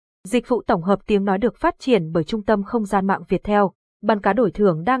Dịch vụ tổng hợp tiếng nói được phát triển bởi Trung tâm Không gian mạng Viettel. Bắn cá đổi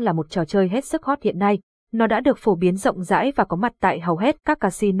thưởng đang là một trò chơi hết sức hot hiện nay. Nó đã được phổ biến rộng rãi và có mặt tại hầu hết các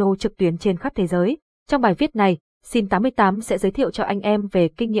casino trực tuyến trên khắp thế giới. Trong bài viết này, Xin88 sẽ giới thiệu cho anh em về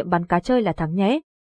kinh nghiệm bắn cá chơi là thắng nhé.